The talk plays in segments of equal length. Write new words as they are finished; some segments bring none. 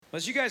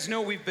As you guys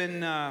know, we've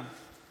been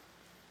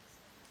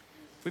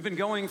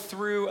going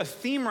through a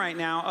theme right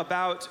now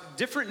about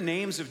different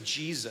names of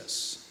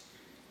Jesus.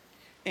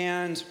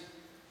 And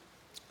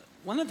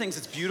one of the things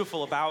that's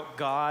beautiful about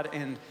God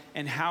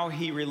and how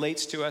he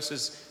relates to us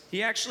is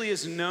he actually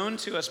is known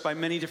to us by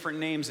many different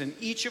names, and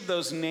each of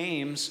those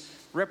names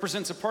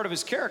represents a part of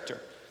his character.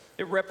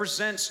 It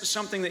represents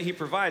something that he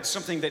provides,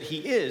 something that he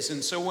is.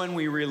 And so when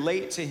we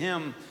relate to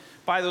him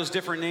by those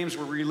different names,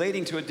 we're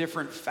relating to a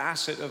different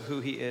facet of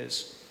who he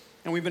is.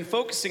 And we've been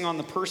focusing on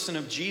the person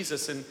of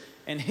Jesus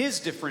and his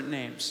different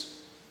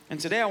names. And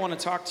today I want to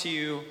talk to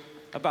you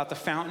about the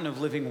fountain of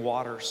living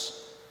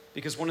waters.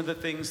 Because one of the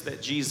things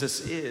that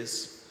Jesus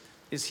is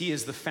he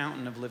is the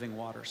fountain of living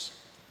waters.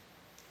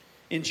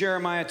 In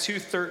Jeremiah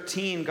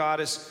 2:13, God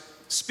is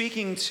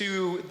speaking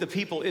to the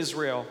people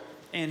Israel.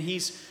 And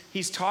he's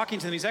talking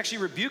to them. He's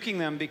actually rebuking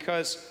them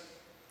because,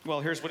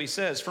 well, here's what he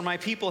says. For my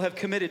people have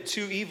committed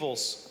two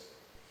evils.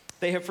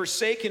 They have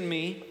forsaken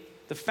me,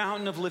 the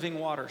fountain of living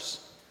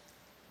waters,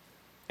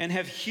 and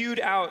have hewed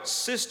out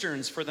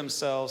cisterns for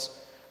themselves,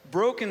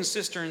 broken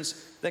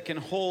cisterns that can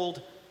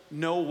hold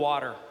no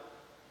water.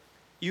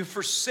 You've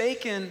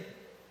forsaken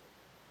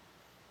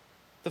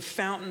the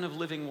fountain of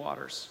living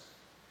waters.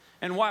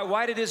 And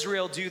why did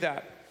Israel do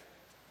that?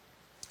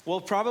 Well,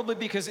 probably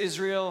because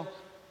Israel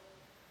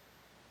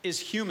is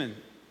human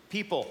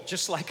people,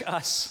 just like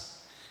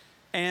us.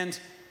 And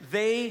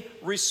they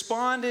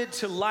responded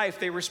to life.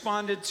 They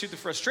responded to the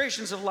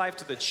frustrations of life,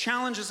 to the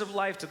challenges of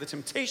life, to the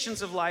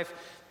temptations of life.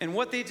 And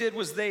what they did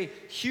was they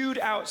hewed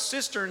out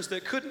cisterns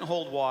that couldn't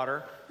hold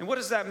water. And what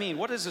does that mean?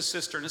 What is a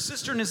cistern? A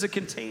cistern is a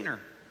container.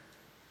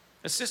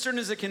 A cistern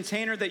is a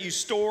container that you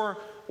store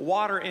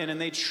water in. And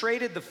they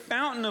traded the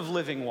fountain of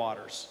living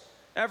waters,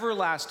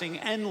 everlasting,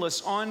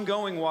 endless,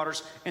 ongoing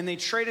waters, and they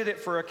traded it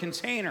for a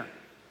container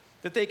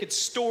that they could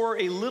store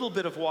a little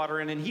bit of water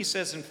in. And he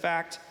says, in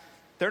fact,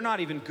 they're not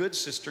even good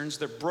cisterns.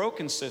 They're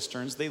broken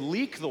cisterns. They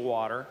leak the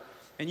water.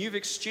 And you've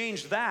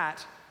exchanged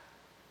that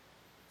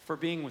for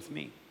being with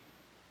me,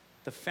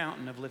 the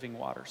fountain of living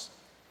waters.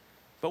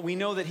 But we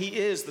know that he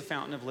is the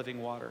fountain of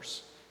living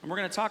waters. And we're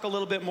going to talk a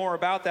little bit more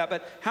about that.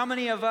 But how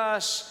many of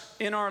us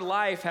in our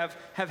life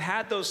have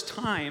had those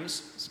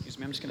times? Excuse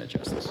me, I'm just going to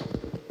adjust this.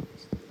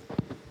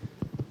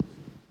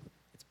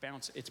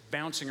 It's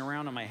bouncing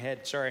around on my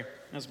head. Sorry,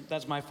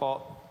 that's my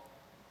fault.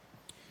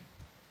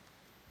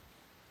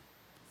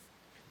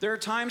 There are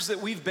times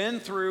that we've been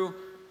through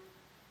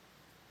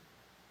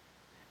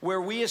where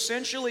we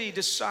essentially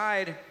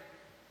decide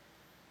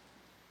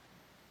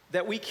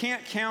that we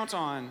can't count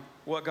on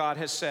what God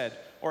has said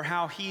or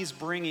how he's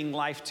bringing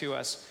life to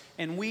us.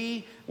 And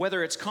we,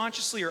 whether it's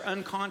consciously or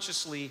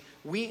unconsciously,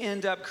 we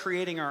end up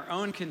creating our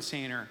own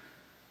container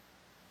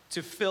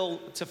to fill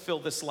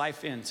this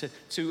life in,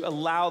 to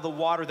allow the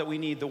water that we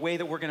need, the way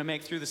that we're going to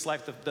make through this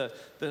life,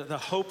 the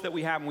hope that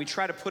we have, and we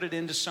try to put it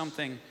into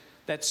something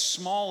that's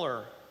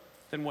smaller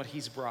than what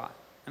he's brought.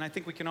 And I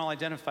think we can all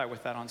identify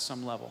with that on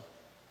some level.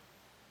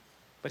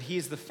 But he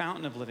is the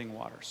fountain of living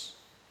waters.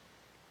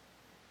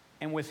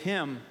 And with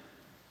him,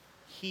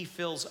 he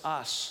fills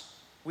us.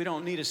 We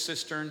don't need a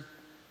cistern.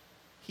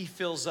 He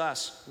fills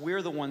us.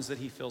 We're the ones that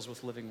he fills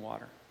with living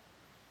water.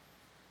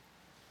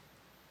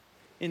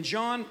 In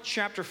John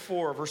chapter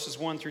 4, verses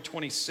 1 through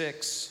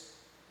 26,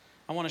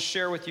 I want to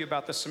share with you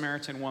about the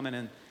Samaritan woman,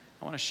 and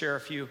I want to share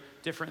a few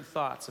different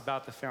thoughts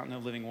about the fountain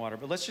of living water.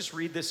 But let's just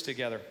read this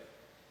together.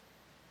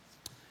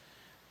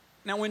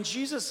 Now, when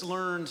Jesus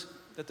learned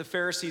that the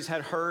Pharisees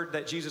had heard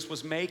that Jesus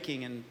was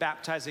making and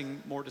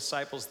baptizing more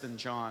disciples than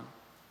John,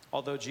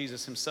 although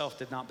Jesus himself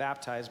did not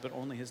baptize, but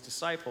only his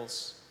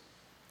disciples,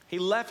 he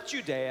left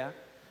Judea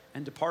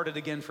and departed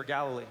again for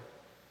Galilee.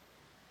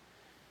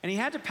 And he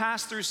had to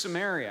pass through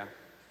Samaria.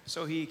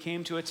 So he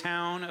came to a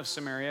town of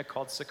Samaria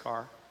called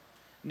Sychar,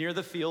 near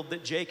the field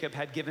that Jacob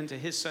had given to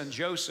his son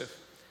Joseph.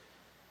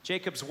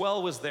 Jacob's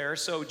well was there,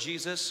 so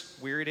Jesus,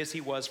 wearied as he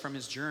was from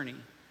his journey,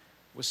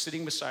 was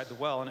sitting beside the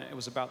well, and it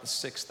was about the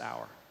 6th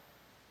hour.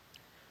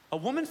 A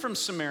woman from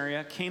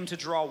Samaria came to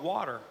draw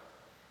water,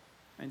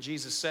 and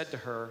Jesus said to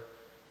her,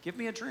 "Give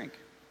me a drink,"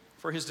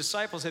 for his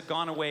disciples had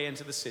gone away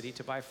into the city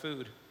to buy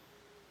food.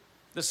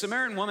 The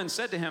Samaritan woman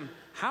said to him,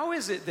 "How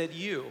is it that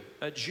you,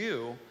 a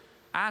Jew,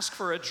 ask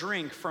for a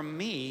drink from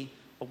me,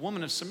 a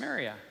woman of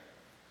Samaria?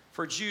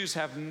 For Jews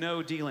have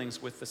no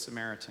dealings with the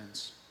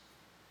Samaritans."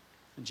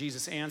 And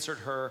Jesus answered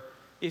her,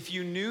 "If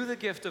you knew the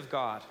gift of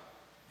God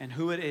and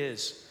who it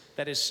is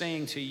that is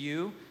saying to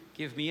you,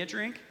 'Give me a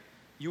drink,'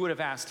 you would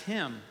have asked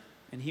him,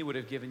 and he would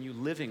have given you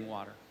living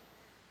water."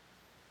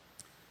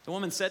 The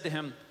woman said to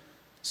him,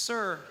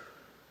 "Sir,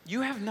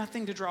 you have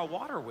nothing to draw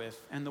water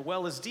with, and the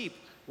well is deep.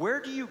 Where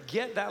do you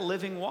get that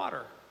living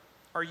water?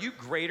 Are you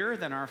greater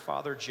than our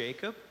father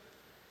Jacob?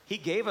 He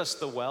gave us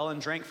the well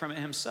and drank from it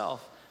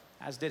himself,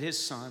 as did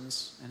his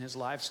sons and his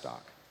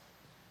livestock."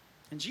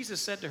 And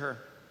Jesus said to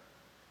her,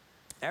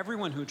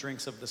 "Everyone who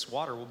drinks of this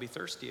water will be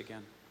thirsty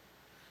again.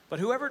 But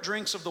whoever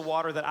drinks of the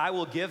water that I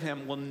will give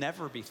him will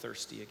never be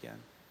thirsty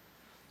again.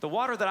 The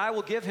water that I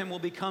will give him will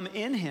become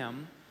in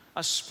him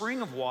a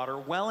spring of water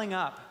welling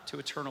up to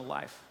eternal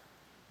life.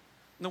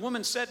 And the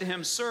woman said to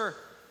him, "Sir,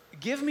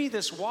 give me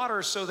this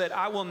water so that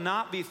I will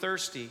not be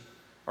thirsty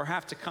or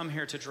have to come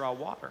here to draw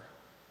water."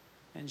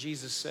 And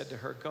Jesus said to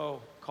her,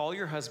 "Go, call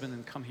your husband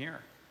and come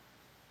here."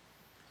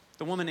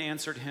 The woman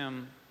answered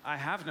him, "I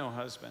have no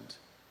husband."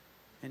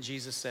 And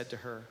Jesus said to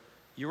her,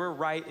 "You are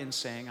right in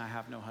saying, 'I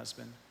have no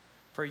husband,'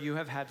 for you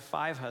have had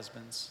 5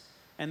 husbands,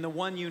 and the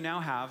one you now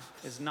have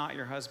is not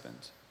your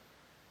husband.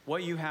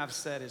 What you have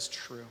said is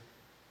true."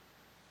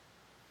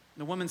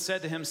 The woman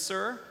said to him,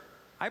 "Sir,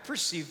 I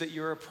perceive that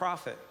you're a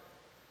prophet.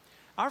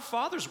 Our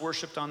fathers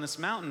worshipped on this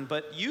mountain,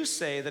 but you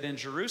say that in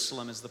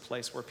Jerusalem is the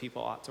place where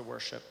people ought to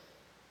worship."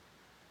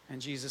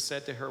 And Jesus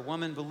said to her,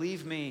 "Woman,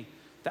 believe me,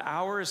 the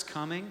hour is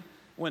coming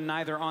when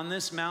neither on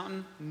this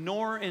mountain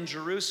nor in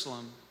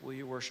Jerusalem will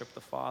you worship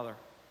the Father.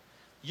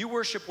 You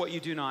worship what you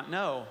do not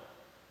know.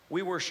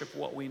 We worship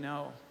what we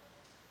know.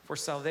 For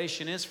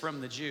salvation is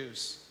from the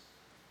Jews.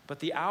 But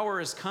the hour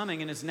is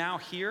coming and is now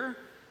here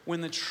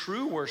when the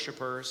true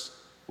worshipers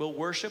will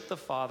worship the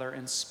Father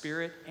in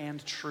spirit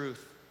and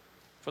truth.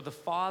 For the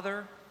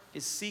Father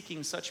is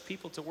seeking such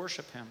people to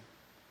worship him.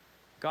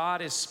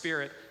 God is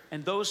spirit,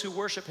 and those who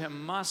worship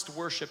him must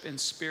worship in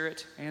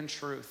spirit and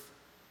truth."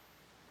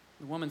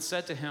 The woman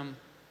said to him,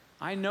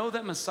 "I know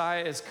that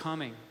Messiah is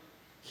coming,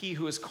 he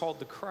who is called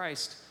the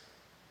Christ.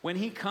 When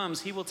he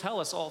comes, he will tell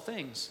us all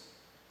things."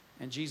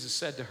 And Jesus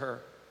said to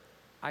her,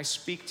 I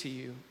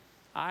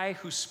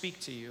who speak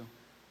to you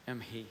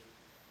am he."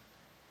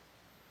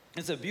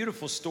 It's a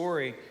beautiful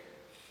story.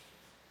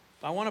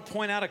 I want to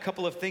point out a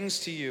couple of things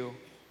to you.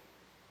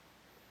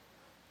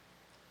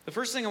 The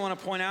first thing I want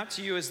to point out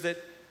to you is that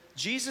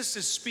Jesus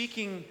is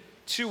speaking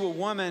to a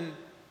woman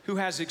who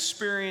has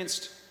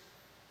experienced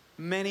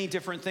many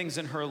different things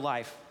in her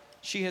life.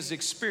 She has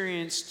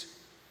experienced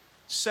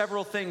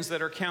several things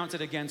that are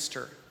counted against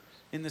her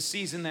in the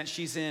season that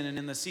she's in and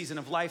in the season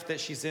of life that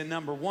she's in.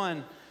 Number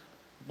one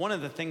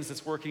of the things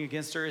that's working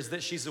against her is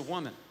that she's a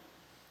woman.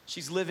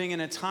 She's living in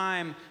a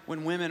time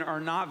when women are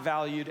not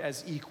valued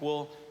as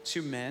equal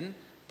to men,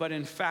 but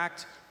in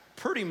fact,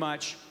 pretty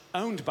much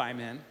owned by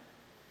men.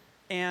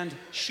 And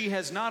she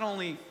has not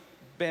only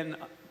been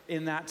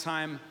in that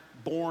time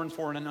born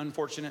for an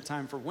unfortunate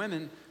time for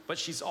women, but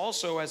she's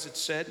also, as it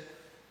said,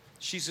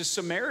 she's a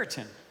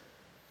Samaritan.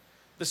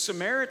 The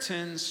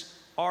Samaritans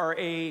are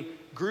a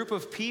group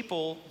of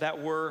people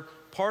that were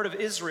part of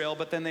Israel,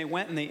 but then they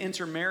went and they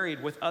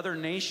intermarried with other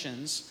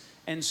nations.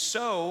 And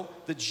so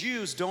the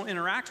Jews don't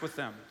interact with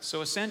them.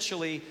 So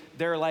essentially,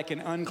 they're like an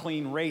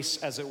unclean race,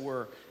 as it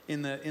were,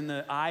 in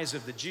the eyes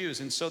of the Jews.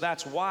 And so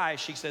that's why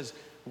she says,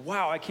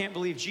 "Wow, I can't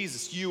believe,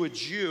 Jesus, you, a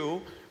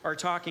Jew, are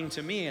talking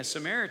to me, a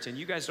Samaritan.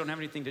 You guys don't have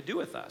anything to do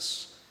with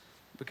us."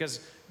 Because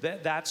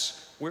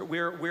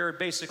we're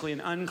basically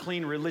an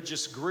unclean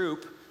religious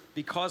group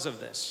because of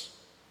this.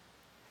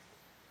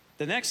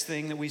 The next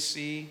thing that we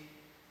see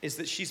is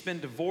that she's been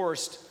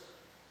divorced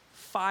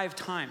 5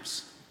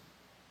 times.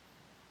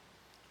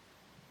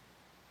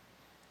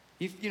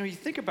 You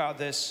think about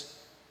this,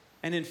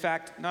 and in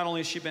fact, not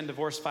only has she been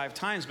divorced 5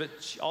 times, but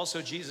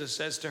also Jesus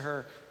says to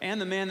her, "And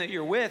the man that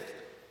you're with,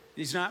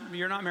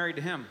 you're not married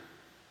to him."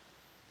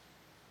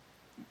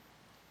 I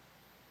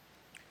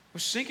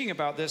was thinking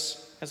about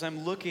this as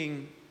I'm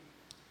looking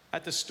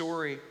at the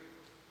story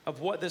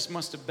of what this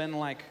must have been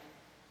like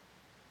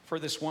for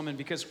this woman,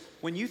 because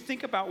when you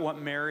think about what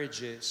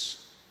marriage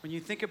is, when you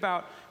think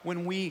about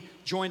when we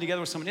join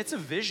together with someone, it's a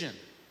vision.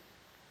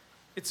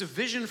 It's a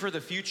vision for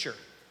the future.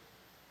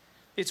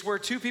 It's where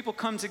 2 people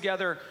come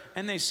together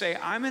and they say,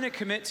 "I'm going to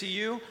commit to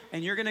you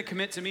and you're going to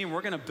commit to me, and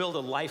we're going to build a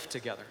life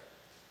together.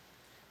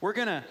 We're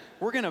going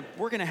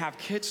to have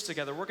kids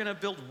together. We're going to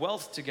build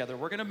wealth together.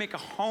 We're going to make a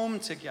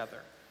home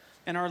together.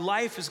 And our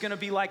life is going to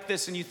be like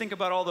this." And you think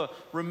about all the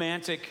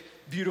romantic,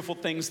 beautiful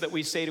things that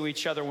we say to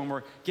each other when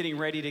we're getting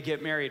ready to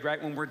get married, right?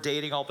 When we're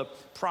dating, all the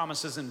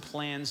promises and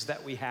plans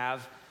that we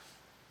have.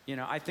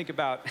 I think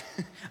about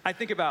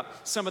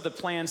some of the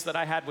plans that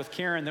I had with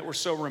Karen that were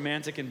so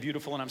romantic and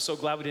beautiful, and I'm so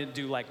glad we didn't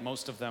do like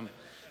most of them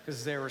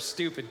because they were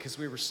stupid because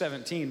we were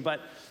 17, but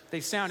they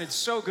sounded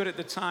so good at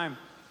the time.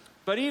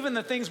 But even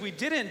the things we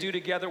didn't do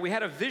together, we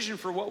had a vision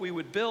for what we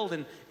would build.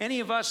 And any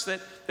of us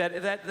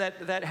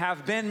that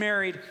have been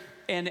married,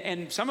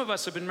 and some of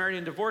us have been married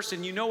and divorced,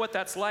 and you know what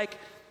that's like.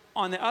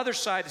 On the other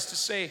side is to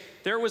say,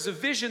 there was a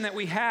vision that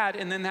we had,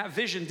 and then that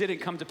vision didn't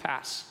come to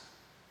pass.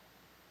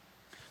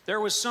 There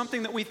was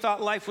something that we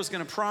thought life was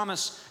going to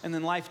promise, and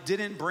then life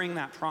didn't bring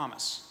that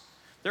promise.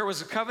 There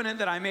was a covenant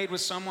that I made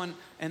with someone,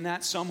 and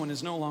that someone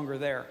is no longer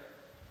there.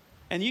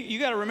 And you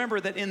got to remember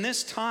that in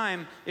this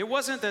time, it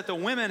wasn't that the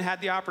women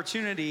had the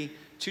opportunity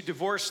to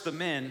divorce the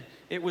men.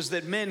 It was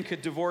that men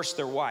could divorce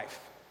their wife.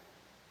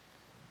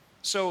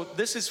 So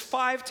this is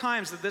 5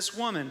 times that this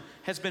woman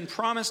has been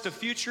promised a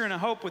future and a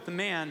hope with the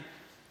man.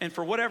 And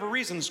for whatever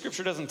reason, the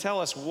scripture doesn't tell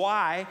us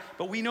why,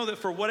 but we know that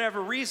for whatever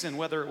reason,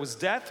 whether it was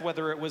death,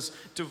 whether it was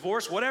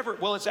divorce, whatever,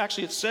 well, it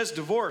says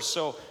divorce,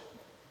 so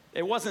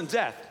it wasn't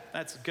death.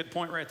 That's a good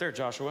point right there,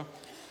 Joshua.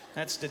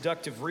 That's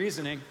deductive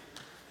reasoning.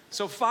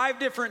 So 5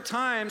 different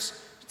times,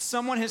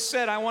 someone has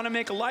said, I want to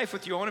make a life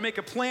with you. I want to make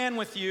a plan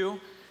with you.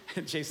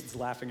 And Jason's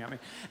laughing at me.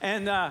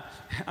 And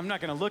I'm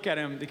not going to look at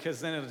him because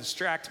then it'll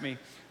distract me.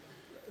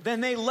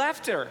 Then they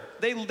left her.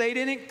 They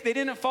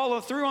didn't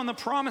follow through on the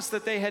promise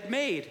that they had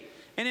made.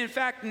 And in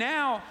fact,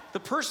 now the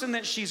person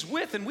that she's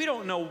with, and we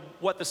don't know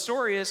what the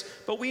story is,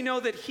 but we know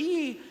that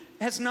he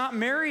has not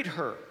married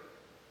her.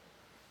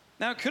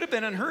 Now, it could have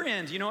been on her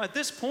end. At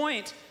this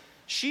point,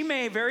 she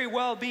may very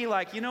well be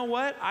like, you know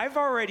what? I've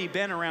already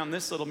been around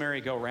this little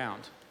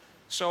merry-go-round.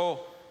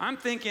 So I'm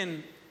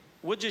thinking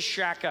we'll just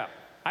shack up.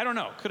 I don't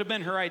know. Could have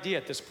been her idea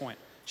at this point.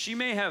 She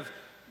may have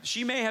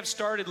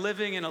started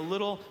living in a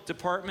little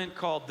department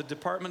called the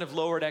Department of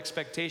Lowered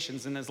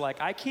Expectations and is like,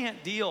 I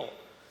can't deal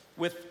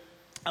with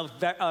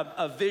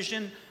a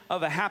vision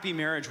of a happy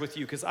marriage with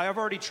you because I have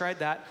already tried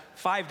that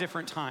 5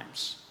 different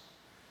times.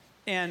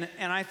 And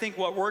I think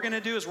what we're going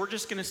to do is we're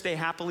just going to stay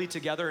happily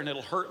together and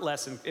it'll hurt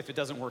less if it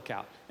doesn't work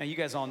out. Now, you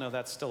guys all know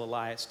that's still a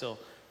lie. It still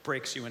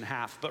breaks you in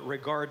half. But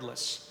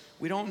regardless,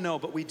 we don't know,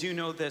 but we do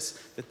know this,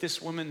 that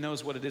this woman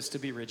knows what it is to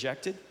be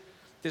rejected.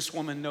 This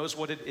woman knows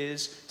what it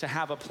is to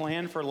have a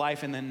plan for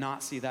life and then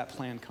not see that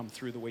plan come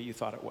through the way you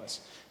thought it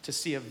was. To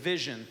see a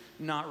vision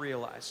not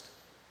realized.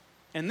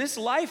 And this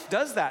life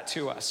does that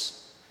to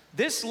us.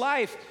 This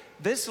life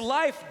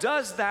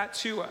does that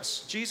to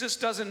us. Jesus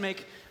doesn't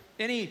make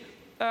any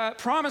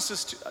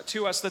promises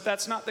to us that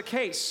that's not the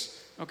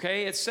case.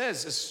 Okay, it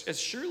says, as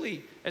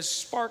surely as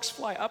sparks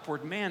fly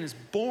upward, man is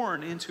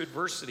born into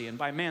adversity. And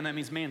by man, that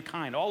means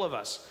mankind. All of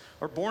us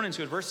are born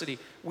into adversity.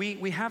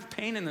 We have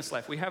pain in this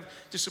life. We have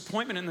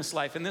disappointment in this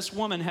life. And this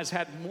woman has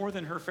had more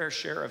than her fair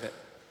share of it.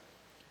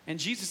 And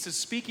Jesus is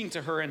speaking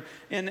to her.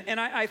 And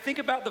I think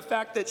about the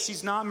fact that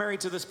she's not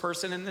married to this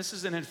person. And this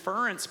is an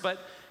inference. But,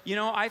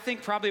 I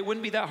think probably it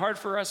wouldn't be that hard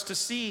for us to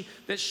see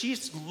that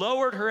she's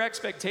lowered her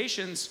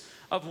expectations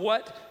of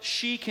what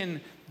she can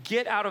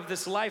get out of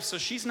this life. So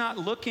she's not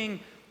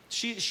looking,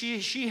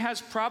 she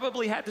has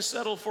probably had to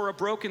settle for a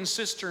broken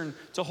cistern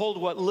to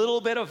hold what little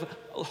bit of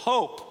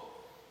hope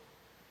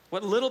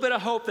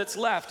that's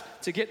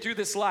left to get through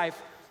this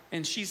life.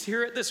 And she's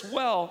here at this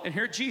well, and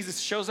here Jesus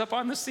shows up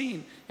on the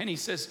scene, and he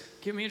says,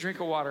 give me a drink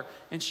of water.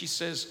 And she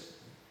says,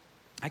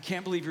 I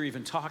can't believe you're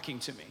even talking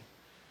to me.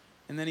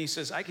 And then he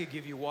says, I could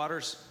give you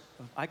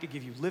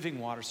living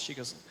waters. She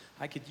goes,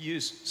 I could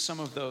use some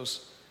of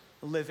those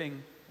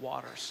living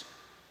waters.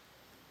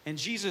 And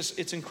Jesus,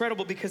 it's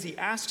incredible because he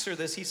asks her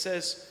this. He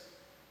says,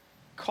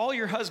 call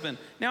your husband.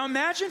 Now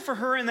imagine for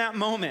her in that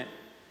moment,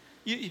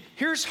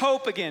 here's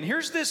hope again.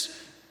 Here's this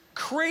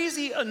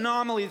crazy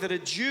anomaly that a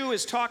Jew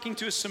is talking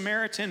to a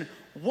Samaritan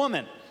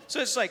woman. So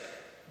it's like,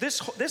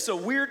 this is a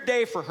weird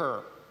day for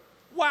her.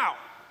 Wow,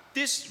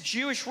 this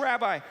Jewish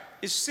rabbi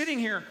is sitting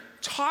here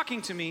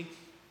talking to me,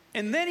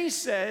 and then he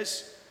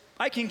says,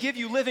 I can give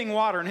you living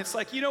water. And it's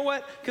like, you know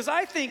what? Because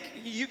I think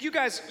you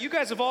guys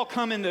have all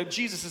come into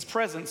Jesus'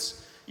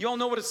 presence. You all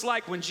know what it's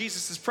like when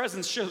Jesus'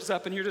 presence shows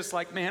up and you're just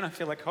like, man, I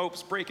feel like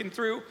hope's breaking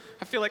through.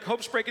 I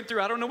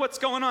don't know what's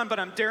going on, but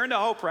I'm daring to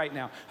hope right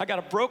now. I got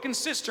a broken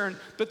cistern,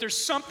 but there's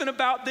something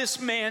about this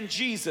man,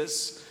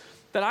 Jesus,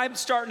 that I'm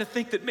starting to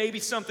think that maybe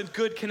something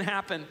good can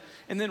happen.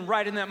 And then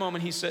right in that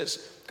moment, he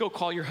says, go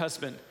call your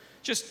husband.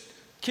 Just,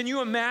 can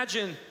you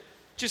imagine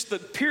just the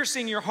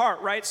piercing your heart,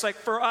 right? It's like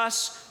for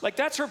us, like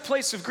that's her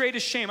place of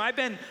greatest shame. I've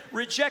been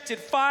rejected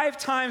 5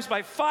 times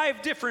by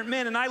 5 different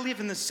men, and I live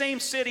in the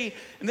same city,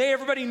 and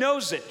everybody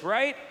knows it,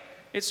 right?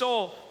 It's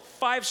all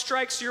 5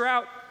 strikes, you're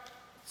out,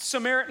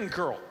 Samaritan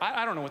girl.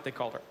 I don't know what they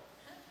called her.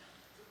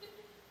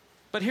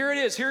 But here it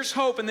is, here's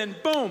hope, and then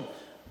boom,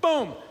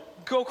 boom,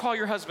 go call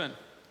your husband.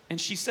 And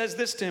she says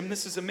this to him,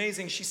 this is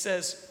amazing. She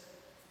says,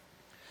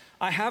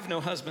 I have no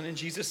husband. And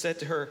Jesus said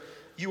to her,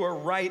 you are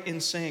right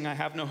in saying I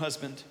have no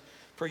husband.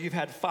 For you've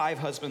had 5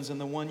 husbands, and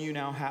the one you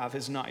now have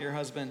is not your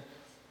husband.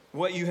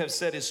 What you have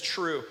said is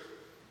true.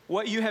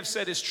 What you have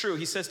said is true,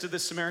 he says to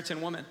this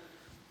Samaritan woman.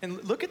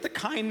 And look at the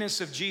kindness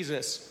of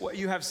Jesus. What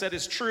you have said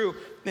is true.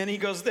 Then he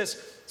goes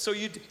this.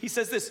 He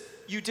says this,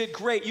 you did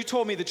great. You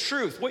told me the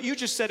truth. What you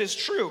just said is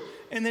true.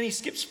 And then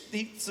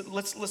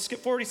let's skip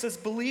forward. He says,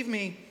 believe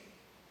me.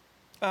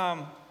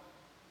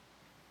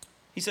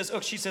 She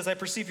says, I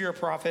perceive you're a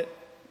prophet.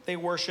 They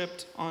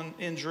worshiped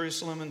in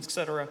Jerusalem,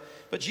 etc.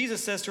 But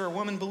Jesus says to her,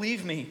 woman,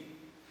 believe me.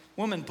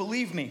 Woman,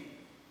 believe me.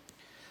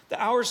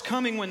 The hour's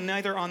coming when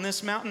neither on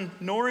this mountain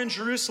nor in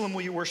Jerusalem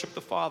will you worship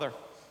the Father.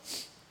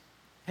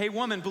 Hey,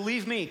 woman,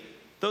 believe me.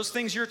 Those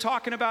things you're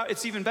talking about,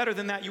 it's even better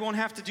than that. You won't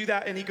have to do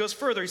that. And he goes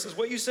further. He says,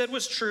 what you said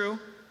was true.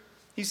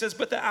 He says,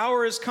 but the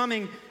hour is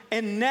coming,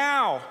 and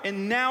now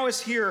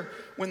is here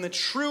when the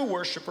true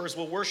worshipers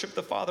will worship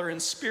the Father in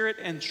spirit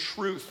and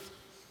truth.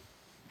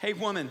 Hey,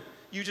 woman,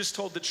 you just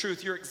told the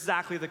truth. You're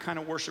exactly the kind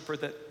of worshiper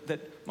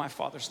that my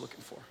Father's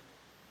looking for.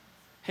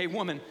 Hey,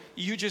 woman,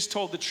 you just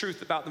told the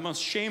truth about the most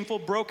shameful,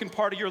 broken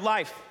part of your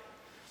life.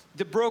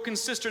 The broken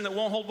cistern that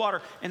won't hold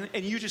water. And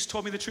you just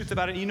told me the truth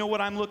about it. And you know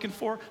what I'm looking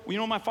for? You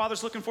know what my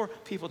Father's looking for?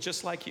 People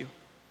just like you.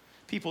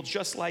 People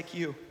just like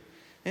you.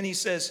 And he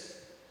says,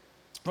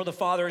 For the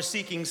Father is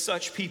seeking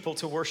such people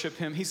to worship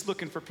him. He's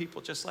looking for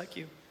people just like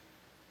you.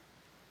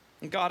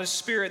 And God is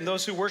spirit, and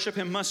those who worship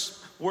him must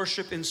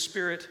worship in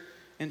spirit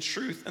and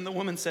truth. And the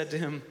woman said to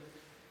him,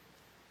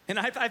 and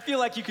I feel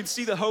like you can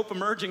see the hope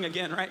emerging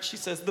again, right? She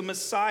says, the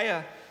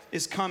Messiah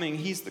is coming.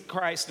 He's the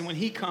Christ. And when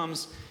he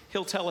comes,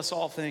 he'll tell us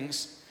all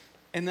things.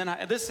 And then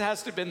this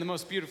has to have been the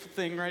most beautiful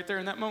thing right there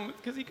in that moment,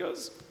 because he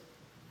goes,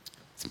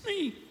 it's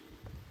me.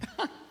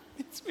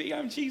 It's me,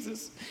 I'm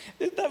Jesus.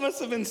 That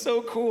must have been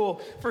so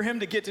cool for him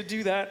to get to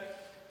do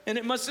that. And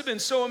it must have been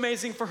so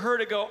amazing for her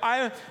to go,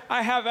 I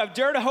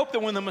dare to hope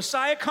that when the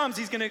Messiah comes,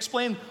 he's going to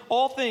explain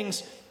all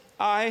things.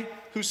 I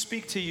who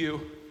speak to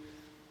you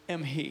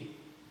am he.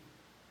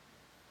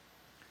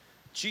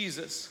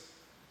 Jesus,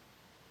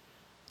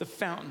 the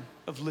fountain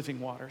of living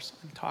waters.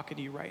 I'm talking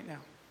to you right now.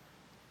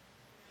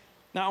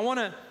 Now,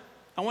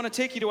 I want to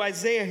take you to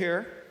Isaiah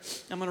here.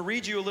 I'm going to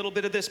read you a little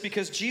bit of this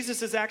because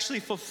Jesus is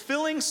actually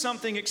fulfilling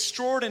something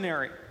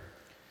extraordinary.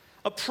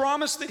 A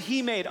promise that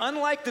he made,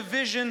 unlike the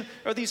vision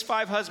of these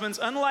 5 husbands,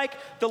 unlike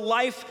the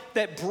life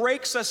that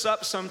breaks us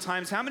up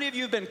sometimes. How many of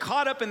you have been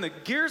caught up in the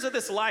gears of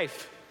this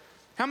life?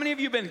 How many of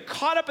you have been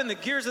caught up in the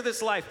gears of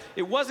this life?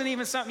 It wasn't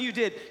even something you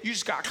did. You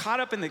just got caught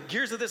up in the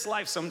gears of this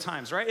life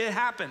sometimes, right? It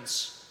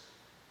happens.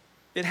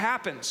 It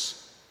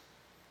happens.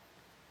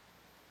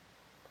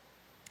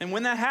 And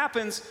when that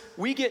happens,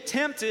 we get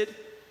tempted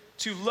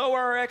to lower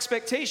our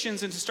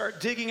expectations and to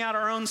start digging out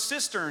our own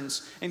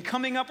cisterns and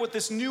coming up with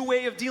this new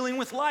way of dealing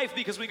with life,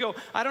 because we go,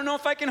 I don't know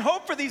if I can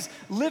hope for these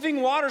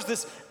living waters,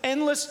 this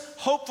endless,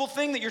 hopeful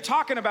thing that you're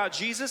talking about,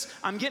 Jesus.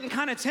 I'm getting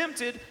kind of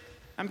tempted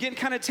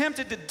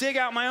to dig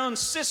out my own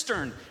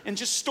cistern and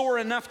just store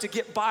enough to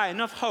get by,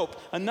 enough hope,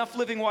 enough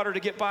living water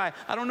to get by.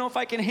 I don't know if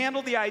I can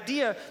handle the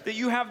idea that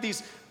you have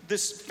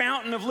this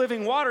fountain of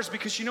living waters,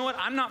 because you know what?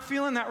 I'm not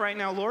feeling that right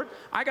now, Lord.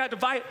 I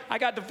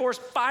got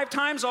divorced 5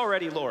 times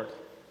already, Lord.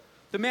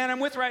 The man I'm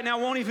with right now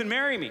won't even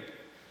marry me.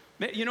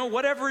 You know,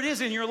 whatever it is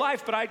in your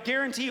life, but I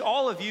guarantee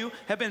all of you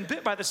have been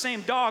bit by the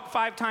same dog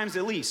 5 times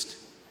at least,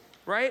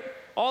 right?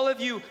 All of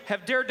you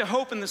have dared to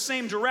hope in the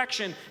same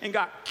direction and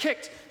got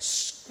kicked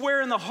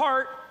square in the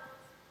heart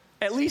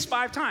at least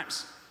 5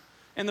 times.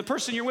 And the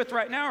person you're with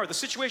right now, or the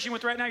situation you're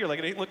with right now, you're like,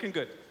 it ain't looking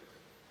good.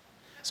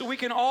 So we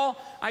can all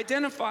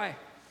identify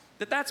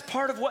that that's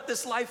part of what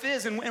this life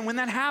is. And when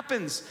that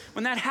happens,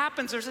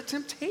 there's a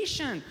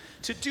temptation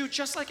to do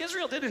just like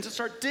Israel did and to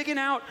start digging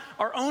out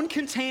our own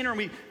container.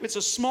 It's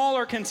a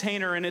smaller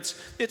container, and it's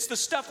the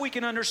stuff we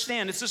can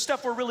understand. It's the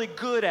stuff we're really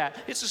good at.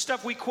 It's the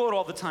stuff we quote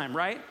all the time,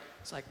 right?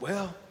 It's like,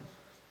 well,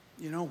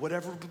 you know,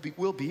 whatever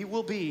will be,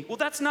 will be. Well,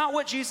 that's not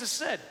what Jesus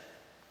said.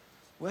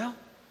 Well,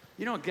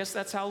 you know, I guess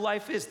that's how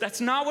life is.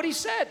 That's not what he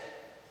said.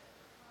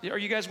 Are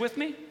you guys with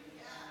me?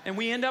 And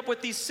we end up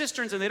with these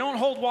cisterns, and they don't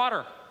hold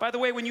water. By the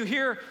way, when you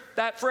hear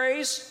that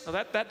phrase,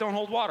 that don't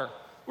hold water.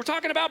 We're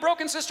talking about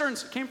broken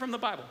cisterns. It came from the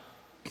Bible.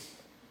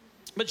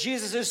 But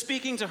Jesus is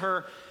speaking to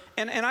her,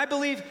 and I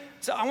believe,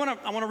 so I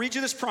want to read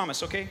you this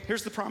promise, okay?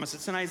 Here's the promise.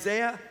 It's in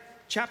Isaiah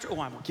chapter,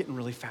 I'm getting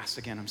really fast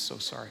again. I'm so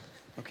sorry.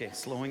 Okay,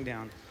 slowing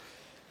down.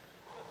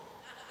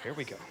 Here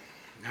we go.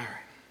 All right.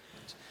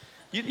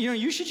 You know,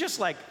 you should just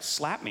like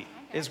slap me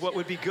is what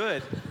would be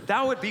good.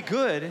 That would be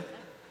good.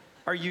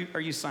 Are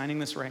you signing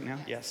this right now?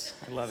 Yes,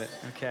 I love it.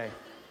 Okay,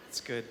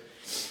 it's good.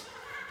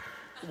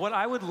 What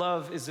I would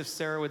love is if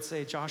Sarah would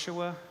say,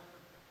 Joshua,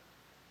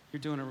 you're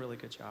doing a really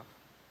good job.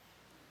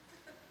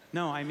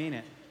 No, I mean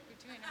it. You're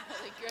doing a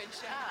really good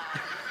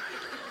job.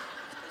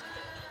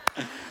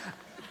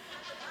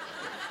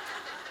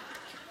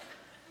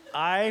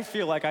 I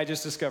feel like I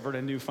just discovered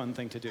a new fun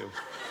thing to do.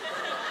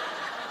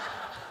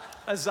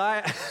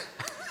 Isaiah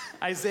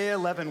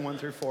 11, 1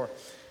 through 4.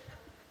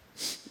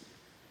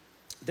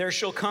 There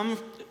shall come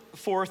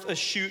forth a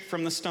shoot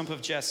from the stump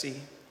of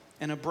Jesse,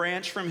 and a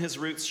branch from his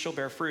roots shall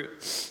bear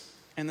fruit.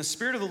 And the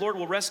Spirit of the Lord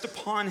will rest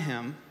upon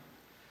him,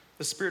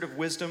 the Spirit of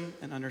wisdom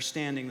and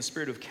understanding, the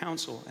Spirit of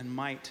counsel and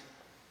might,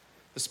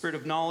 the Spirit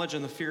of knowledge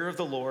and the fear of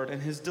the Lord,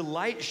 and his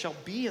delight shall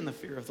be in the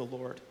fear of the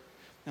Lord.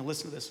 Now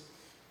listen to this.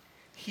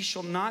 He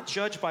shall not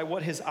judge by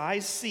what his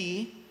eyes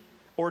see,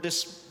 or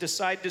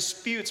decide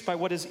disputes by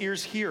what his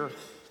ears hear,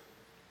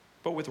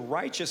 but with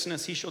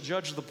righteousness he shall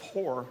judge the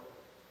poor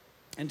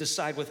and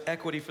decide with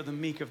equity for the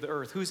meek of the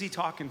earth. Who's he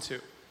talking to?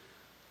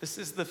 This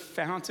is the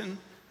fountain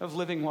of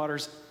living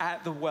waters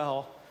at the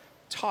well,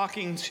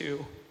 talking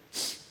to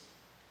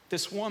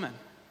this woman,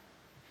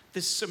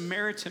 this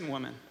Samaritan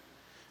woman,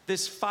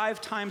 this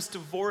 5 times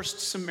divorced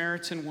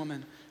Samaritan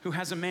woman who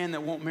has a man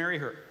that won't marry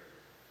her.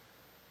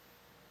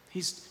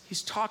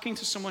 He's talking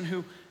to someone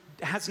who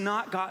has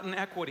not gotten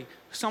equity,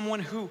 someone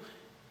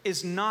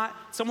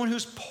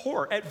who's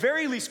poor, at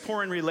very least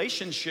poor in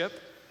relationship.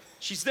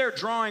 She's there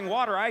drawing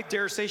water. I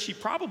dare say she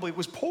probably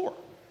was poor.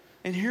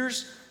 And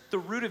here's the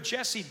root of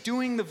Jesse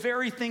doing the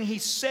very thing he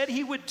said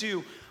he would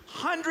do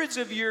hundreds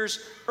of years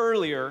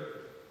earlier.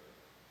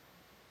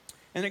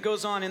 And it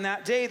goes on, in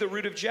that day, the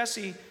root of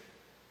Jesse,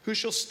 who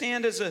shall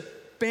stand as a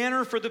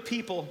banner for the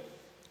people,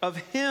 of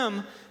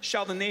him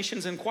shall the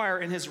nations inquire,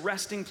 and his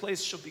resting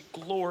place shall be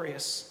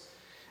glorious.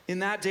 In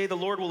that day, the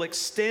Lord will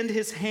extend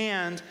his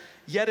hand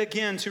yet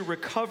again to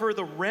recover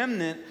the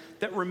remnant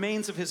that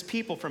remains of his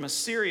people from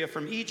Assyria,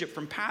 from Egypt,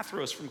 from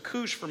Pathros, from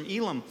Cush, from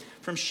Elam,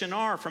 from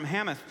Shinar, from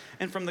Hamath,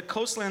 and from the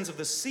coastlands of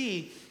the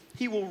sea.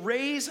 He will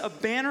raise a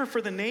banner for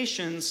the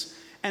nations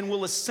and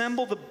will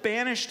assemble the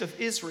banished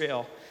of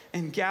Israel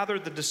and gather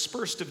the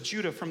dispersed of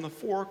Judah from the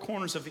four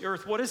corners of the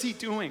earth. What is he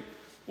doing?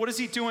 What is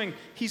he doing?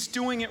 He's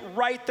doing it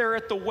right there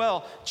at the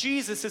well.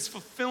 Jesus is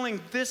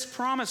fulfilling this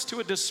promise to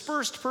a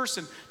dispersed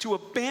person, to a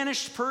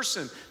banished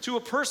person, to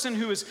a person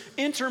who is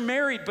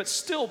intermarried but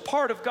still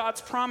part of God's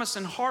promise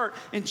and heart.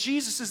 And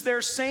Jesus is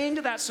there saying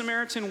to that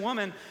Samaritan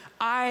woman,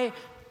 I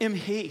am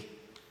he.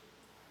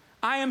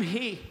 I am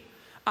he.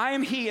 I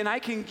am he, and I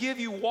can give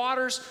you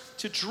waters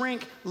to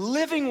drink,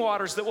 living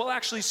waters that will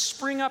actually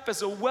spring up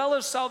as a well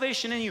of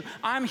salvation in you.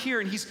 I'm here,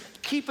 and he's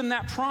keeping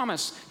that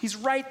promise. He's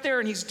right there,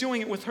 and he's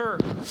doing it with her.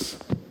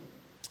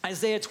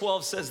 Isaiah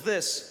 12 says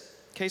this.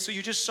 Okay, so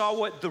you just saw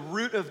what the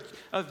root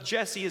of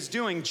Jesse is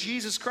doing.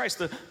 Jesus Christ,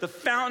 the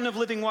fountain of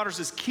living waters,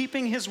 is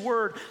keeping his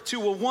word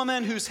to a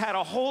woman who's had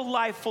a whole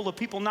life full of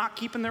people not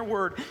keeping their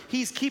word.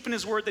 He's keeping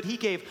his word that he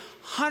gave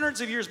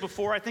hundreds of years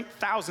before, I think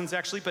thousands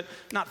actually, but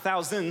not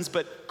thousands,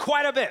 but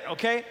quite a bit,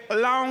 okay? A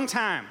long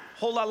time, a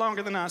whole lot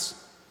longer than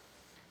us.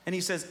 And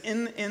he says,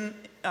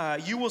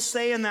 you will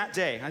say in that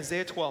day,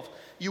 Isaiah 12,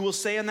 you will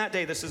say in that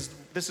day, this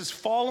is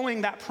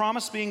following that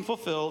promise being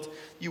fulfilled,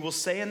 you will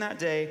say in that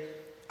day,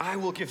 I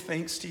will give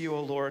thanks to you,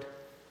 O Lord.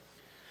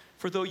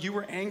 For though you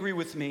were angry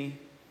with me,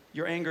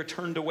 your anger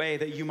turned away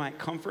that you might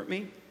comfort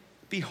me.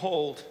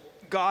 Behold,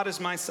 God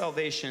is my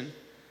salvation.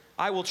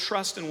 I will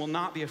trust and will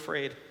not be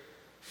afraid.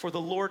 For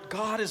the Lord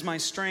God is my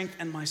strength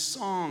and my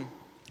song,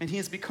 and he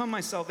has become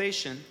my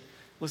salvation.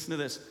 Listen to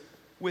this.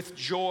 With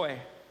joy,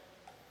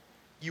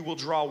 you will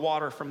draw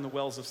water from the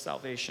wells of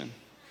salvation.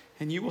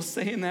 And you will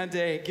say in that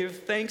day,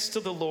 give thanks to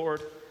the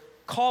Lord.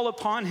 Call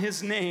upon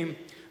his name.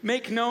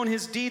 Make known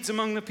his deeds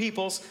among the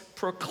peoples.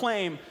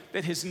 Proclaim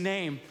that his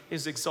name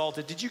is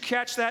exalted. Did you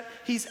catch that?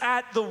 He's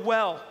at the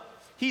well.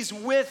 He's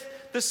with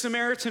the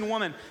Samaritan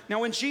woman. Now,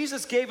 when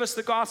Jesus gave us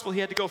the gospel, he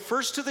had to go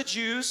first to the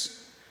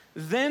Jews,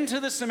 then to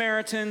the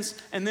Samaritans,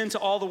 and then to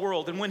all the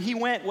world. And when he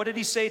went, what did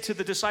he say to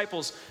the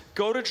disciples?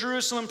 Go to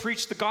Jerusalem,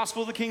 preach the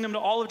gospel of the kingdom to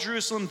all of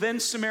Jerusalem, then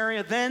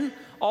Samaria, then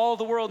all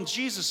the world. And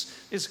Jesus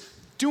is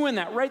doing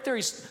that right there.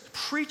 He's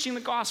preaching the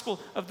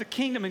gospel of the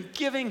kingdom and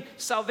giving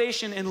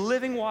salvation and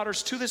living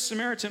waters to this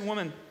Samaritan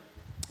woman.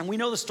 And we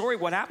know the story,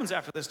 what happens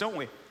after this, don't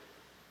we?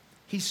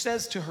 He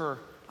says to her,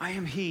 I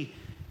am he.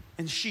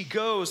 And she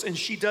goes and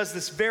she does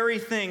this very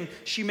thing.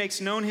 She makes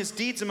known his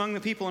deeds among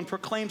the people and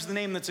proclaims the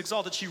name that's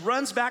exalted. She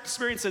runs back to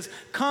Samaria and says,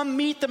 come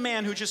meet the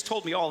man who just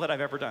told me all that I've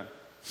ever done.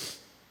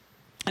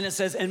 And it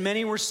says, and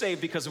many were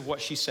saved because of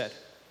what she said.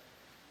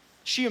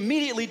 She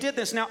immediately did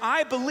this. Now,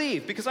 I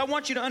believe, because I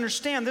want you to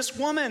understand, this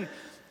woman,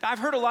 I've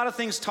heard a lot of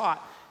things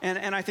taught,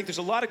 and I think there's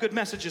a lot of good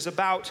messages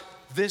about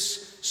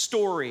this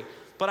story.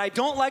 But I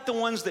don't like the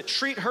ones that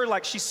treat her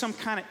like she's some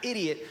kind of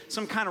idiot,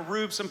 some kind of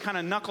rube, some kind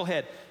of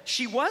knucklehead.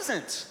 She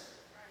wasn't.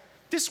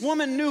 This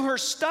woman knew her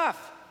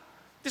stuff.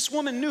 This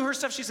woman knew her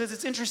stuff. She says,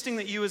 it's interesting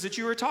that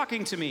you were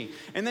talking to me.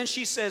 And then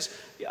she says,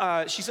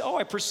 oh,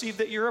 I perceive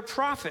that you're a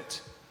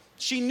prophet.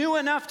 She knew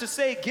enough to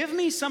say, give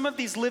me some of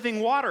these living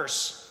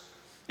waters.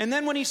 And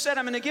then when he said,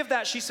 I'm going to give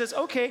that, she says,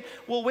 okay,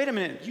 well, wait a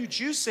minute. You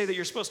Jews say that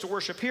you're supposed to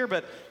worship here,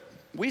 but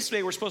we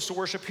say we're supposed to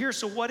worship here.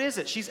 So what is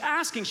it? She's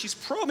asking, she's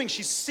probing,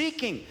 she's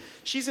seeking,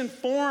 she's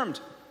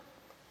informed.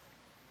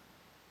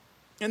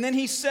 And then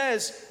he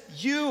says,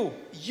 you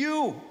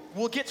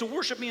will get to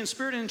worship me in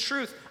spirit and in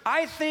truth.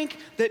 I think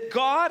that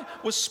God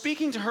was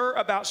speaking to her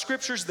about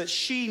scriptures that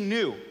she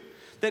knew.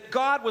 That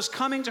God was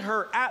coming to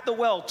her at the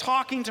well,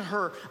 talking to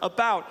her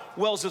about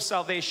wells of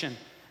salvation.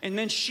 And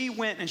then she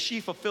went and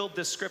she fulfilled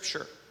this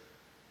scripture.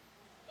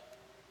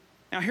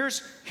 Now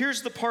here's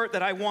the part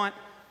that I want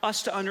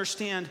us to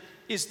understand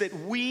is that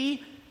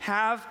we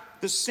have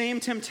the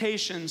same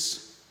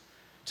temptations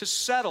to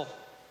settle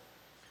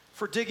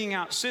for digging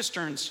out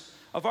cisterns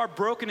of our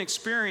broken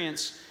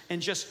experience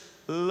and just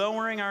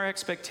lowering our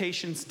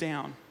expectations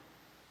down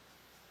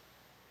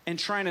and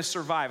trying to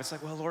survive. It's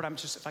like, well, Lord,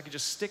 if I could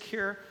just stick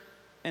here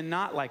and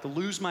not like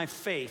lose my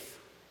faith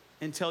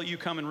until you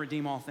come and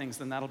redeem all things,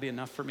 then that'll be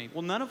enough for me.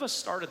 Well, none of us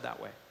started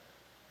that way.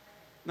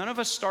 None of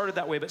us started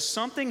that way, but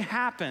something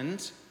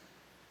happened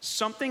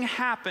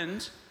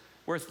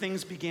where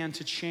things began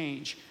to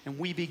change and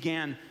we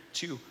began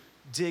to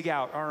dig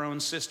out our own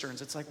cisterns.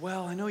 It's like,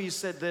 well, I know you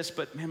said this,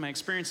 but man, my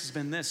experience has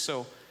been this,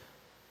 so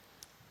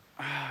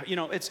I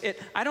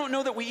don't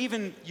know that we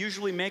even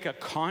usually make a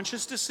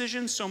conscious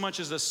decision so much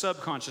as a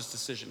subconscious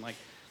decision. Like,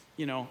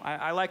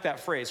 I like that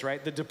phrase,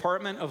 right? The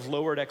Department of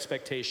Lowered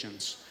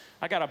Expectations.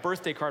 I got a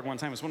birthday card one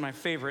time. It was one of my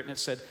favorite, and it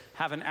said,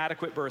 have an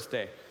adequate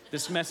birthday.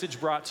 This message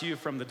brought to you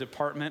from the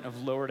Department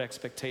of Lowered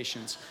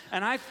Expectations.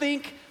 And I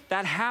think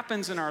that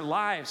happens in our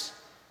lives.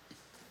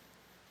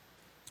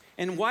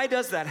 And why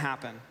does that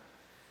happen?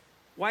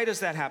 Why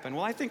does that happen?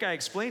 Well, I think I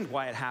explained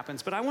why it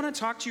happens, but I want to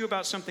talk to you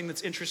about something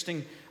that's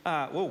interesting.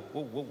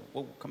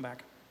 Whoa, come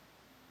back.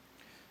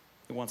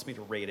 He wants me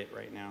to rate it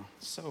right now.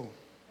 So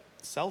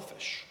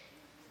selfish.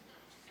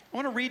 I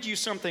want to read you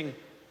something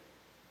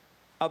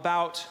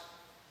about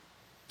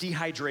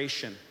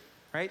dehydration,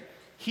 right?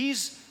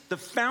 He's the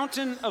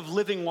fountain of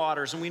living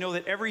waters, and we know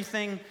that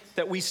everything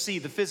that we see,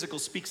 the physical,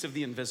 speaks of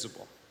the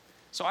invisible.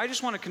 So I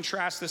just want to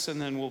contrast this,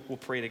 and then we'll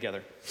pray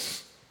together.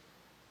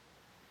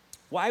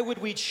 Why would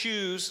we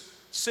choose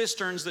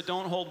cisterns that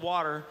don't hold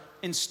water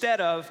instead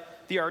of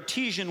the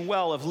artesian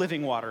well of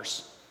living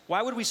waters?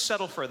 Why would we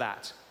settle for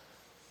that?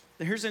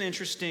 Now, here's an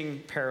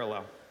interesting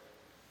parallel.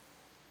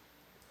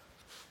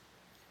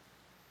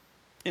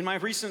 In my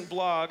recent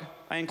blog,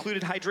 I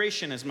included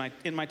hydration as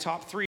in my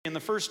top 3. And the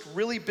first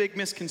really big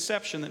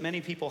misconception that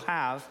many people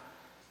have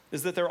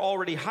is that they're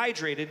already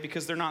hydrated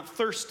because they're not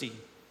thirsty.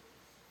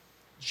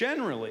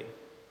 Generally,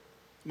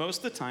 most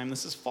of the time,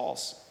 this is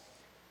false,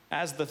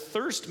 as the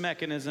thirst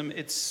mechanism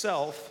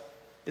itself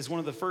is one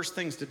of the first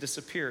things to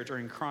disappear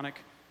during chronic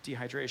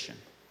dehydration.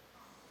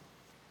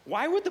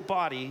 Why would the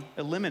body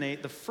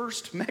eliminate the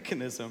first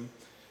mechanism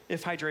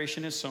if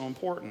hydration is so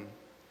important?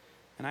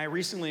 And I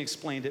recently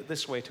explained it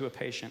this way to a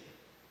patient.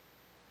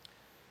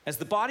 As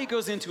the body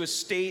goes into a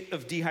state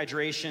of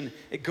dehydration,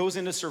 it goes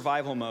into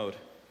survival mode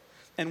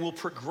and will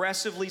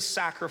progressively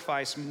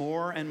sacrifice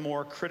more and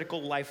more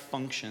critical life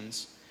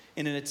functions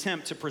in an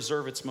attempt to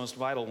preserve its most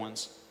vital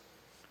ones.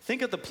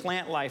 Think of the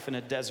plant life in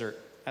a desert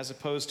as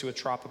opposed to a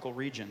tropical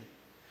region.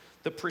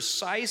 The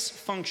precise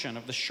function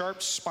of the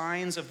sharp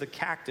spines of the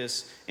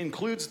cactus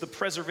includes the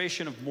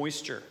preservation of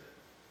moisture.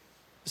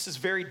 This is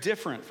very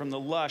different from the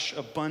lush,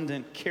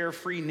 abundant,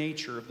 carefree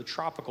nature of the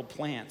tropical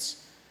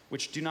plants,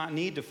 which do not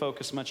need to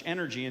focus much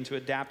energy into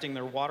adapting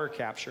their water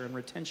capture and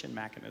retention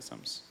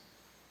mechanisms.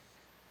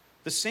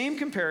 The same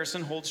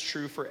comparison holds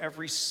true for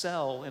every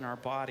cell in our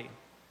body,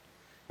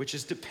 which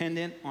is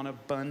dependent on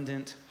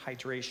abundant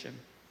hydration.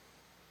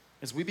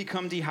 As we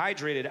become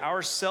dehydrated,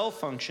 our cell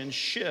function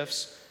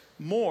shifts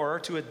more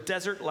to a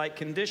desert-like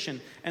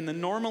condition, and the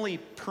normally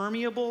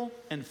permeable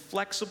and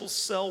flexible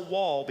cell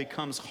wall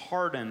becomes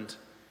hardened,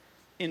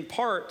 in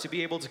part to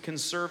be able to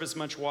conserve as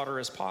much water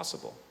as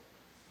possible.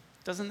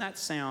 Doesn't that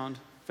sound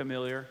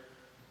familiar?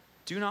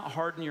 Do not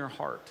harden your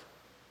heart.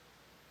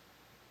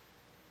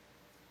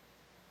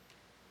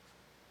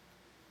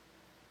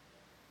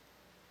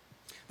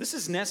 This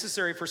is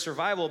necessary for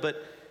survival,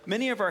 but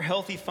many of our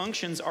healthy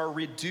functions are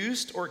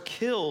reduced or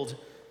killed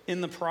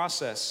in the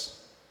process.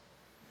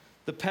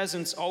 The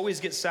peasants always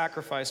get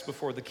sacrificed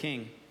before the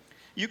king.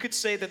 You could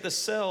say that the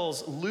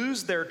cells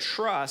lose their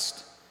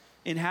trust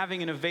in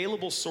having an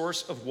available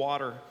source of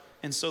water,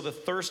 and so the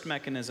thirst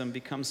mechanism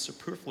becomes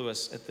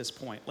superfluous at this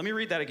point. Let me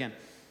read that again.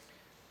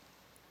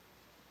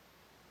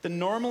 The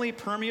normally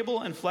permeable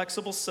and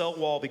flexible cell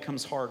wall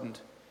becomes hardened,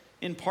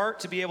 in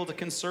part to be able to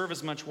conserve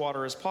as much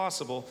water as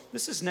possible.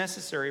 This is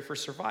necessary for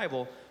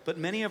survival, but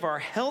many of our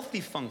healthy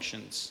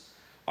functions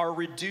are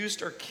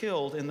reduced or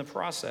killed in the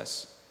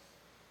process.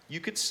 You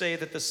could say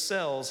that the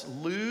cells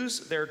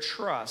lose their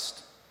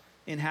trust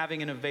in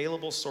having an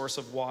available source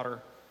of water,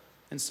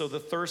 and so the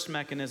thirst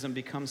mechanism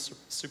becomes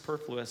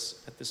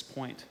superfluous at this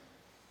point.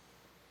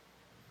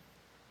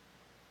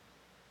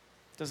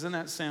 Doesn't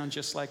that sound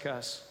just like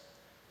us?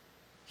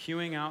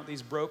 Hewing out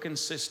these broken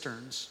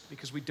cisterns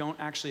because we don't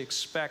actually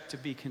expect to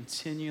be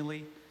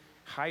continually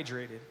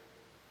hydrated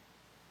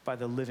by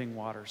the living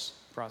waters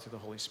brought through the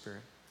Holy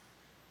Spirit.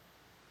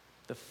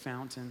 The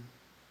fountain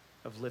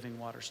of living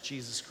waters,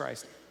 Jesus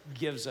Christ,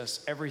 gives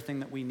us everything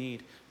that we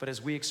need. But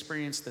as we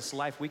experience this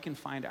life, we can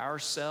find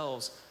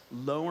ourselves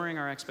lowering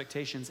our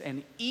expectations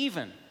and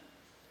even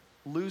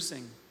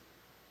losing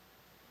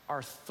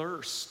our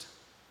thirst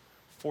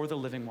for the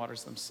living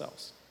waters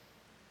themselves.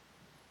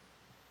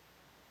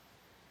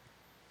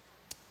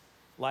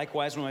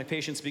 Likewise, when my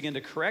patients begin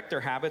to correct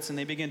their habits and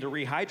they begin to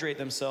rehydrate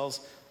themselves,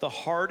 the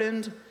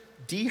hardened,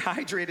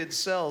 dehydrated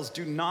cells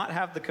do not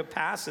have the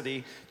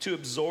capacity to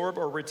absorb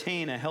or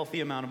retain a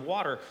healthy amount of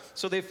water.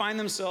 So they find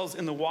themselves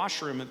in the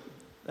washroom,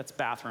 that's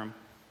bathroom.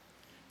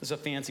 That's a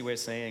fancy way of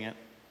saying it,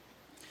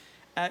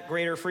 at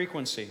greater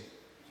frequency.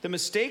 The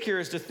mistake here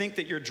is to think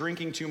that you're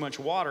drinking too much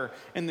water,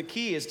 and the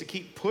key is to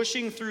keep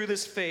pushing through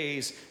this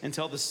phase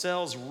until the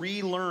cells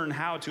relearn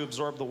how to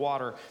absorb the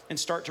water and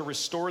start to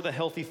restore the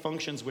healthy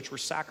functions which were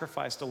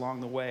sacrificed along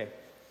the way.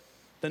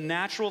 The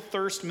natural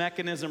thirst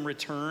mechanism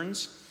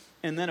returns,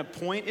 and then a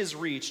point is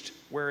reached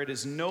where it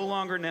is no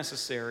longer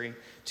necessary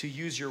to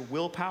use your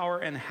willpower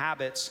and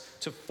habits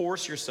to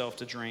force yourself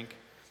to drink,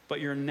 but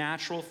your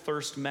natural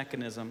thirst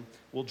mechanism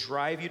will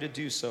drive you to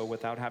do so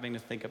without having to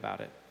think about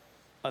it.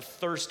 A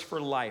thirst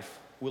for life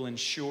will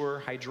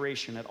ensure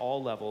hydration at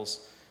all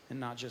levels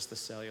and not just the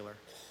cellular.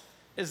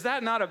 Is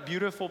that not a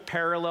beautiful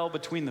parallel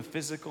between the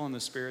physical and the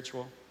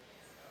spiritual?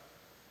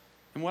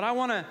 And what I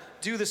want to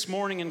do this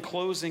morning in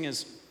closing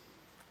is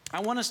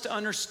I want us to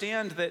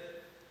understand that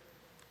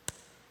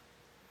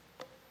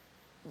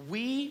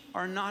we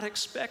are not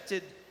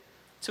expected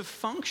to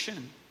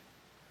function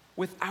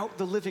without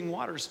the living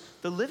waters.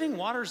 The living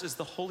waters is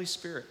the Holy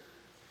Spirit.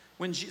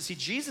 See,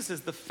 Jesus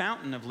is the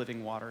fountain of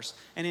living waters.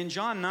 And in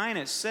John 9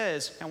 it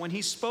says, and when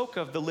he spoke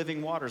of the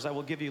living waters, I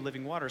will give you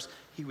living waters,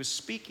 he was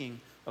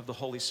speaking of the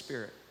Holy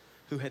Spirit,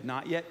 who had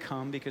not yet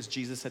come because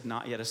Jesus had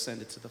not yet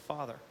ascended to the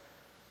Father.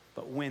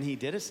 But when he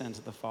did ascend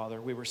to the Father,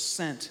 we were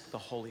sent the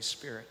Holy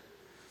Spirit.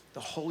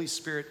 The Holy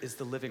Spirit is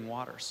the living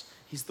waters.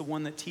 He's the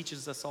one that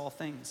teaches us all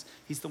things.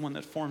 He's the one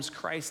that forms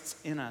Christ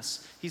in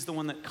us. He's the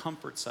one that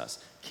comforts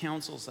us,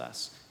 counsels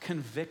us,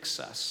 convicts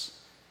us,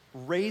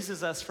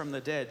 raises us from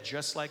the dead,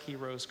 just like he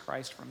rose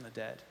Christ from the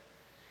dead.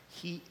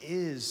 He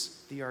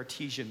is the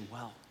artesian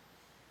well.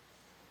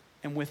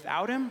 And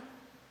without him,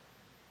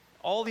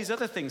 all these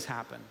other things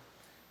happen.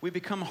 We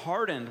become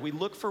hardened. We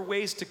look for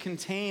ways to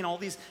contain all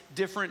these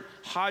different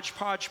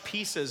hodgepodge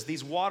pieces,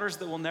 these waters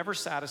that will never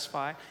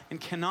satisfy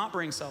and cannot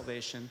bring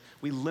salvation.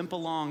 We limp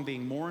along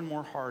being more and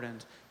more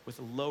hardened with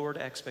a lowered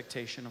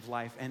expectation of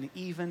life, and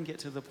even get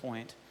to the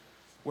point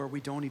where we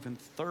don't even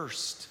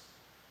thirst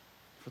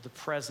for the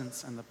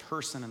presence and the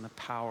person and the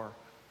power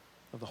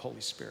of the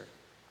Holy Spirit.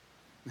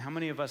 And how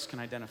many of us can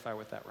identify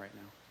with that right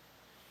now?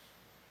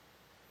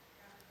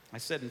 I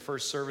said in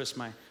first service,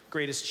 my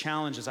greatest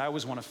challenge is I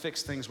always want to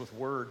fix things with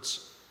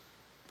words.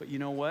 But you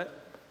know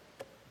what?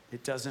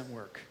 It doesn't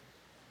work.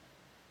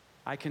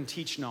 I can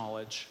teach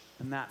knowledge,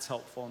 and that's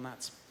helpful, and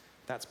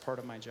that's part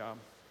of my job.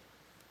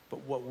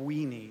 But what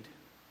we need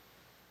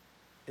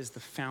is the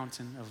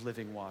fountain of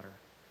living water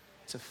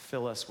to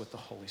fill us with the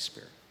Holy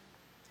Spirit.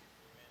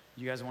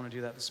 You guys want to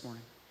do that this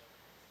morning?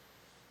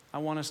 I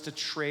want us to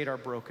trade our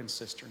broken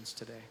cisterns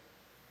today.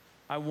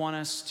 I want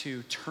us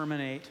to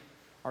terminate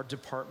our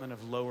department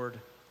of lowered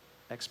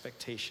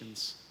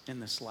expectations in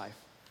this life.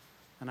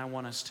 And I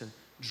want us to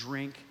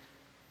drink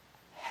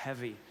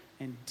heavy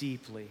and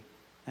deeply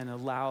and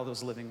allow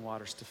those living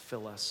waters to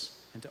fill us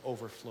and to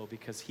overflow,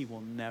 because he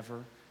will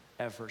never,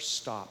 ever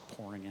stop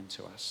pouring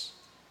into us.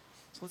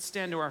 So let's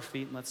stand to our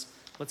feet and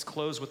let's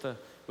close with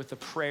a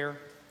prayer.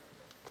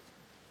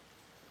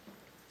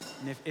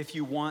 And if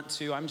you want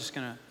to, I'm just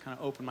going to kind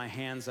of open my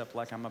hands up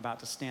like I'm about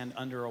to stand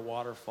under a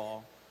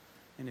waterfall.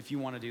 And if you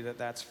want to do that,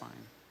 that's fine.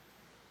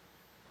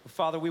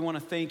 Father, we want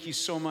to thank you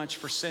so much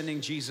for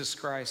sending Jesus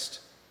Christ,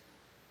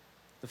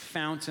 the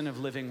fountain of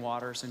living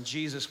waters. And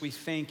Jesus, we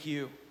thank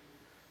you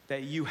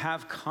that you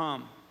have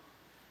come.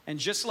 And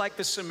just like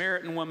the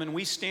Samaritan woman,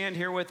 we stand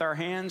here with our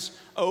hands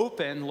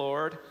open,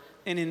 Lord,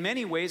 and in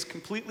many ways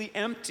completely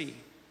empty.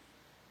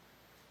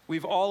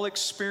 We've all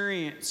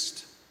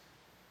experienced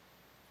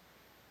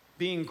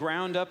being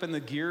ground up in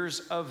the gears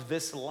of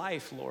this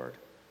life, Lord.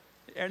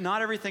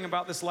 Not everything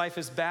about this life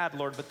is bad,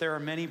 Lord, but there are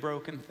many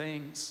broken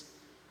things.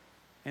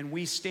 And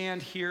we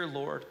stand here,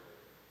 Lord,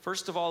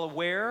 first of all,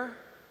 aware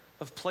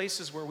of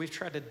places where we've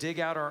tried to dig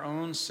out our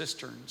own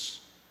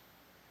cisterns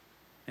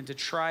and to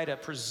try to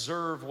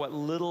preserve what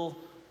little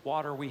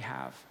water we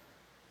have.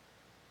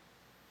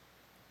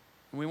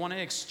 And we want to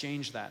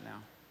exchange that now.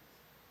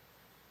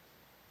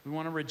 We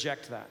want to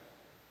reject that.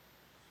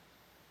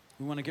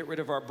 We want to get rid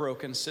of our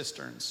broken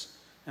cisterns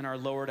and our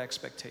lowered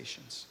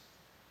expectations.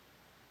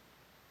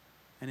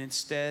 And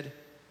instead,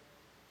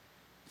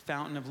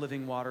 fountain of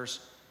living waters,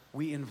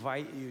 we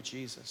invite you,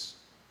 Jesus,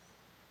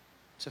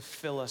 to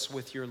fill us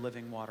with your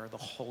living water, the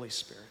Holy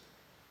Spirit.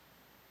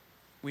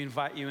 We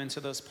invite you into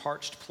those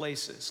parched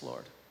places,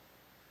 Lord,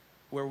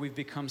 where we've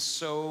become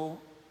so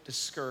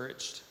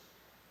discouraged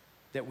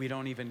that we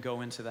don't even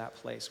go into that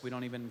place. We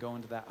don't even go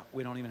into that.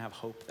 We don't even have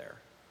hope there.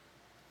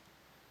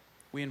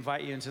 We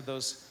invite you into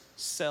those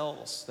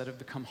cells that have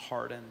become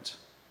hardened.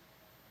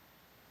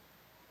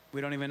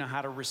 We don't even know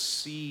how to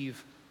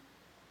receive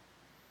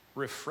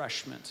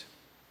refreshment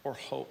or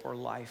hope or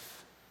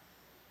life.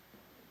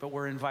 But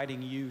we're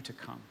inviting you to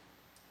come.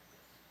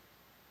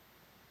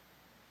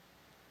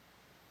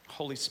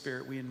 Holy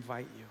Spirit, we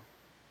invite you.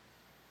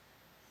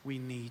 We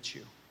need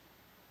you.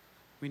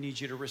 We need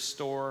you to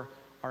restore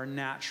our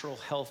natural,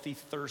 healthy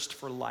thirst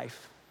for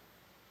life.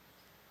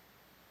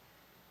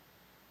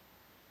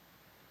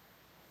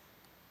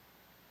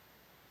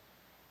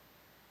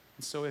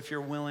 And so if you're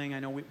willing, I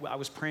know I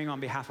was praying on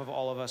behalf of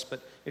all of us,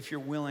 but if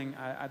you're willing,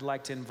 I'd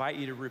like to invite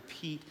you to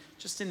repeat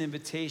just an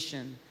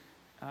invitation.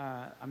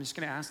 I'm just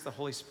going to ask the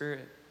Holy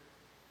Spirit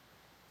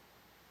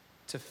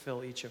to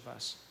fill each of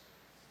us.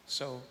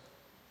 So,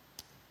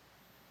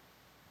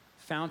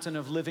 fountain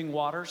of living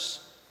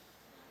waters,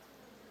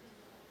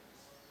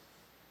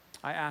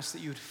 I ask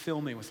that you would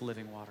fill me with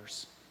living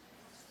waters.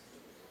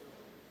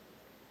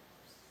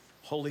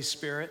 Holy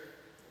Spirit,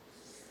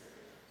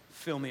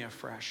 fill me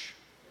afresh.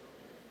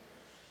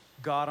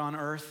 God on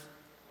earth,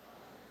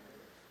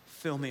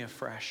 fill me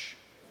afresh.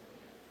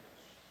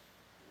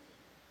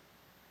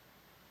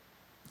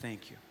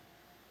 Thank you.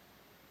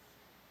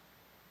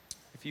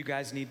 If you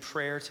guys need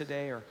prayer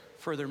today or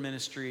further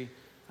ministry,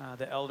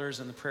 the elders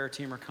and the prayer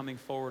team are coming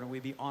forward, and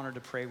we'd be honored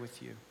to pray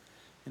with you.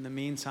 In the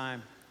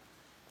meantime,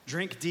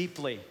 drink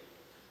deeply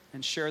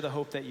and share the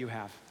hope that you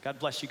have. God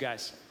bless you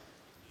guys.